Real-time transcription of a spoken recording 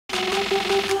I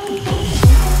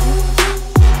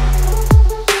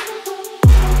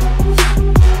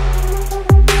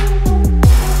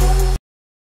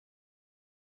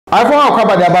found out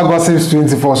about the About Gossips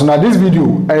 24. So now this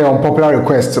video is on popular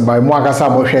request by Mwakasa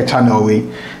Moshe channel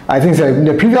way. I think in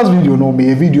the previous video no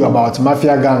be a video about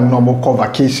mafia gang normal call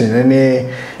vacation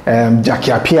and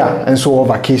Jackie Appiah and so on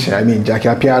vacation. I mean Jackie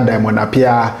Appiah, Diamond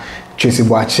Appiah, Tracy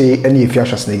Boache, any if you're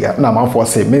just nigga. Now man for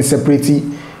say men separate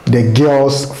the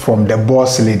girls from the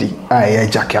boss lady.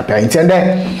 Jackie Appiah.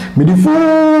 Intended me the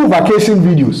full vacation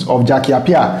videos of Jackie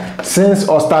Appiah since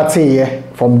I started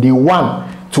from day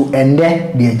 1 to end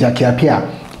the Jackie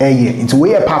Appiah into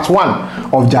way part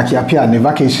 1 of Jackie Appiah the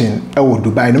vacation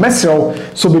Dubai. No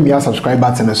message so be me a subscribe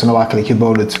button so now click the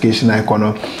bell notification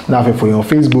icon now for your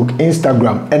Facebook,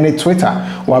 Instagram and Twitter.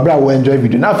 Wabra will enjoy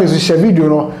video. Now for share video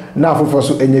no now for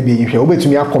so any be here. Obey to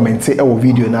me a comment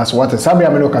video now so what Sabri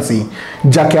Ameno can say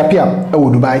Jackie Appiah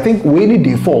Dubai. I think we need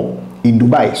day 4 in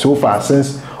Dubai so far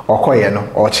since Okoye no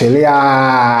or Chile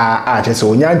just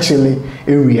onyan Chile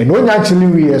area no onyan Chile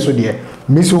area so there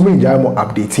Miss Umi Jamo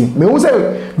updating. Me who say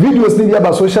videos need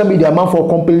about social media man for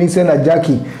complaining saying that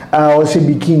Jackie or she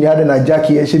bikini other than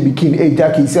Jackie and she bikini hey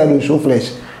Jackie say I don't show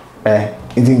flesh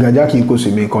in Jackie goes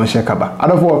to me con share kaba. I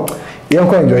don't know you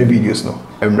can enjoy videos no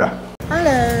Embra.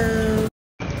 Hello.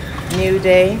 New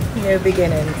day, new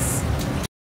beginnings.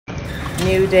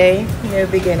 New day, new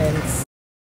beginnings.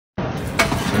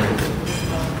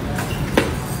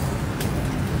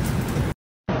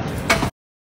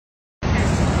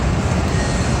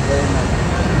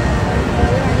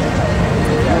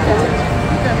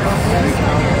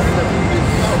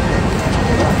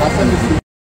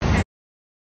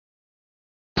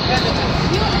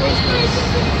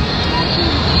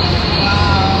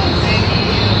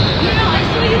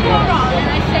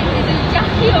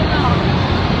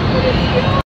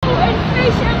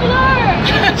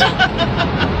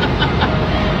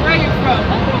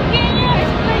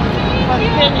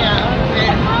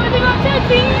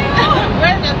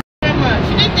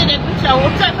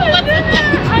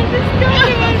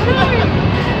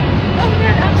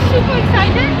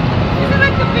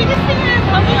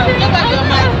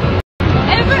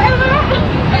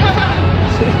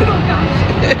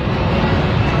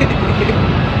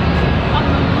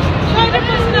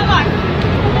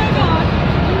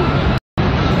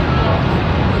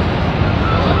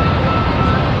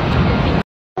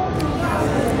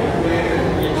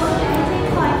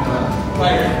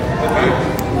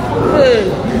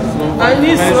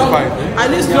 I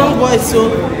need strong voice so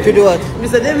to do what?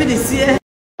 Mr. David is here.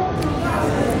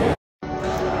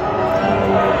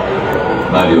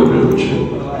 Mario Bellucci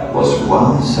was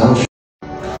once such.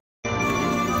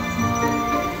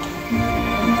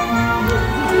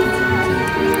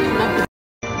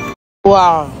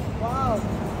 Wow.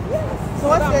 So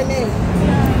what's your name?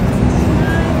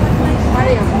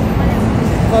 Maria.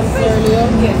 Consolio?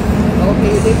 Yes.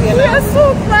 Okay, you live here now? We are so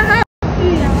happy.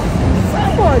 So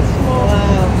much more.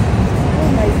 Wow. Oh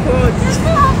my God. You're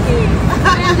so happy.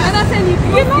 And I said you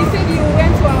said you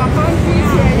went to our country.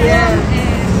 Yeah.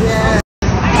 Yeah.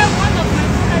 I have one of my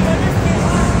brothers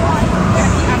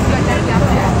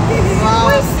Wow.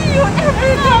 We see you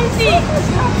every day. Thank you.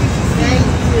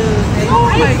 Oh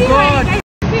my God. I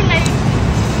feel like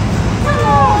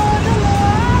hello.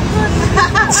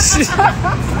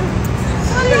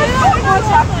 You're so much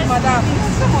happy, madam.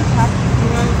 You're so much happy.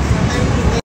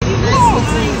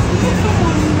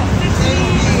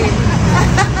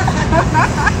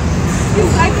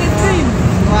 It's like a dream.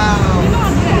 Wow. You know,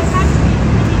 I'm very happy.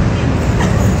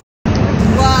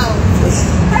 Wow.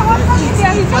 I was coming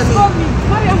there, he just called me.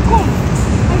 Mariam, come.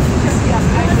 I see you here.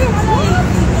 I see you.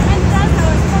 And that's how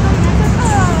I was coming. I said,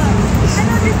 oh, I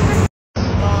know this person.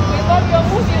 We love your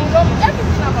movie. We love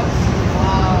everything about you.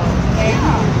 Wow. Thank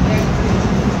you. Thank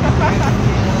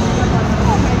you.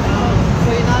 Oh my God. So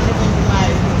you're not living the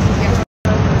life.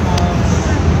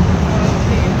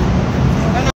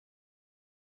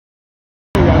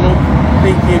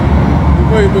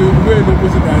 Before you go in the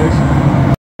opposite direction.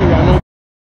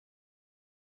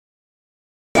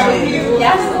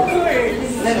 Yes, of course.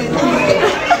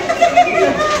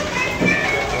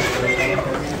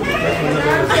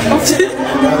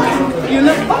 You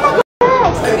know,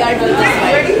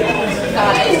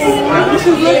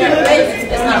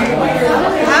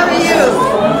 how are you?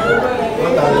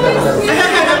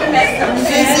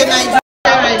 She's in Nigeria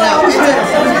right now.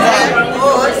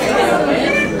 Oh, okay.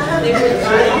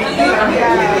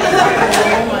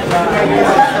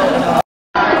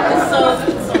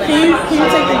 Can you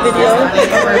take the video?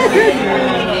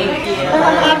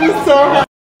 I'm so happy.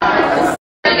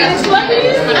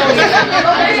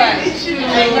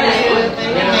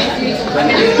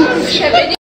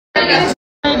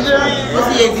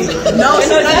 lady. No, she's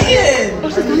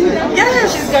Ghanaian. Yeah,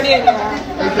 she's Ghanaian.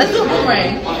 Let's do a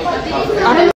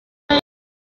boomerang.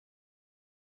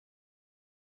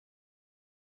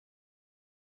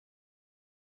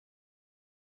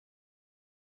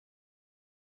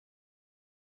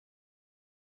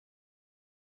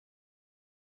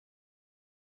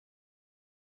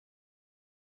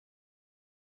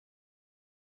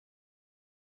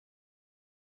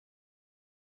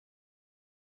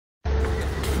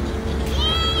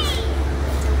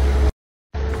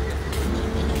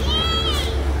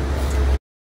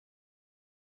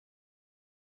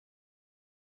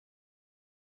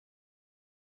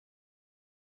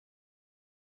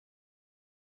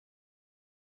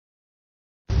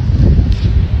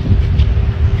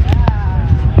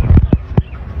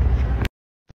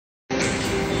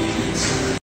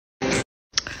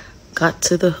 Got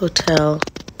to the hotel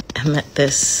and met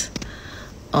this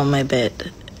on my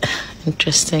bed.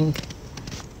 Interesting,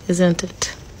 isn't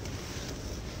it?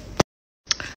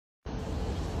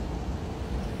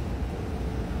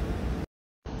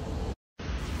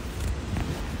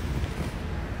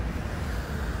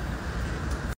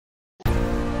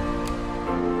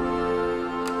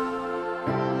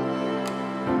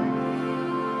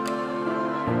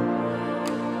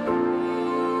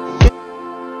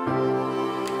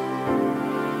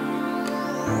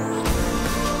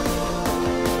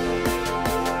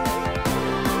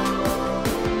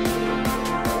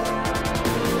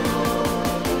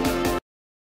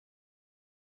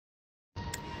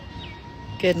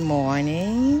 Good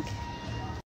morning.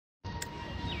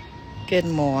 Good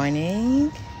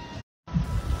morning.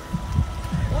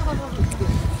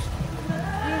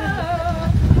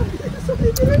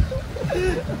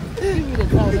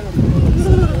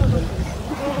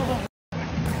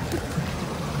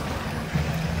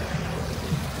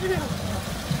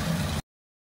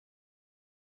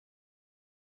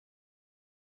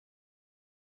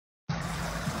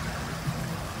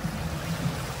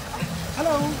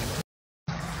 Hello.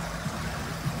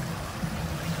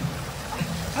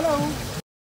 Hello.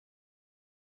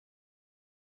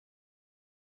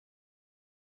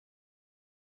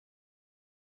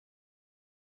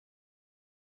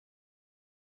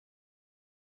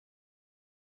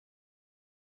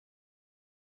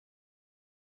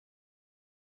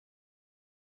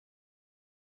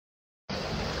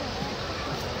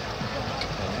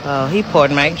 Oh, he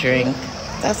poured my drink.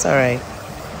 That's all right.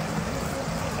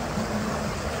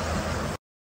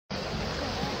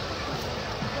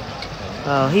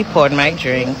 Oh, he poured my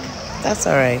drink. That's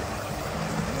all right.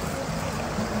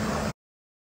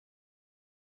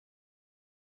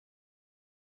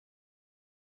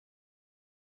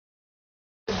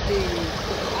 I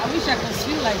wish I could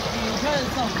feel like you heard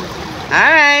something.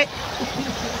 All right.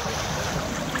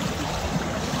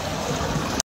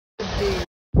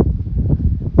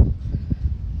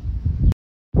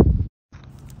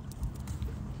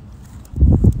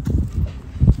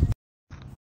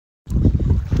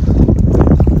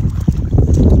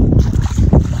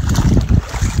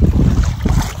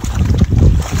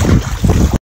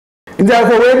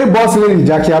 For when boss lady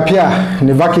Jackie Appiah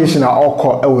the vacation are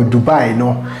all Dubai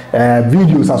no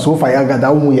videos are so far younger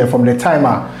that from the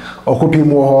timer or copy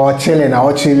more chilling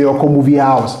or chilling or movie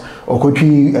house or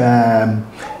copy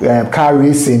car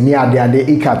racing near the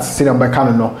ikat sitting by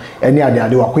canon and near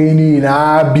the Queenie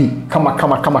na be come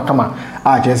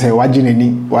I just say what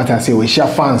I say we share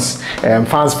fans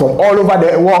fans from all over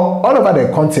the world, all over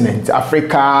the continent,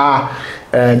 Africa,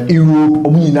 Europe,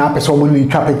 Omina, person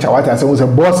picture what I say was a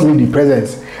boss lady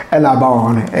presence and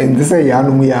about and they say ya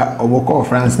no we are Oboko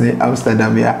France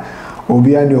Amsterdam ya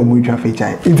obi ani omu traffic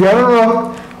chai. If you don't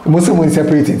know Muslim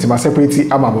separate it, my separate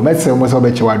amabo. Let's say most of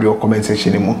the your comment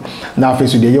section mu. Now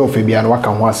face with the year of Fabian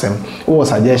waka ho asem. All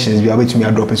suggestions you are waiting me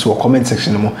drop into comment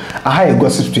section mu. I high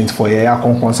gossip 24 year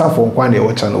concern for nkwan dey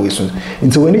watch channel we soon.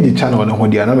 Into we need the channel no ho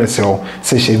dia na me say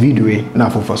share video na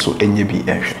for so enye bi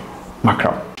ehwe.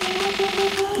 Macro.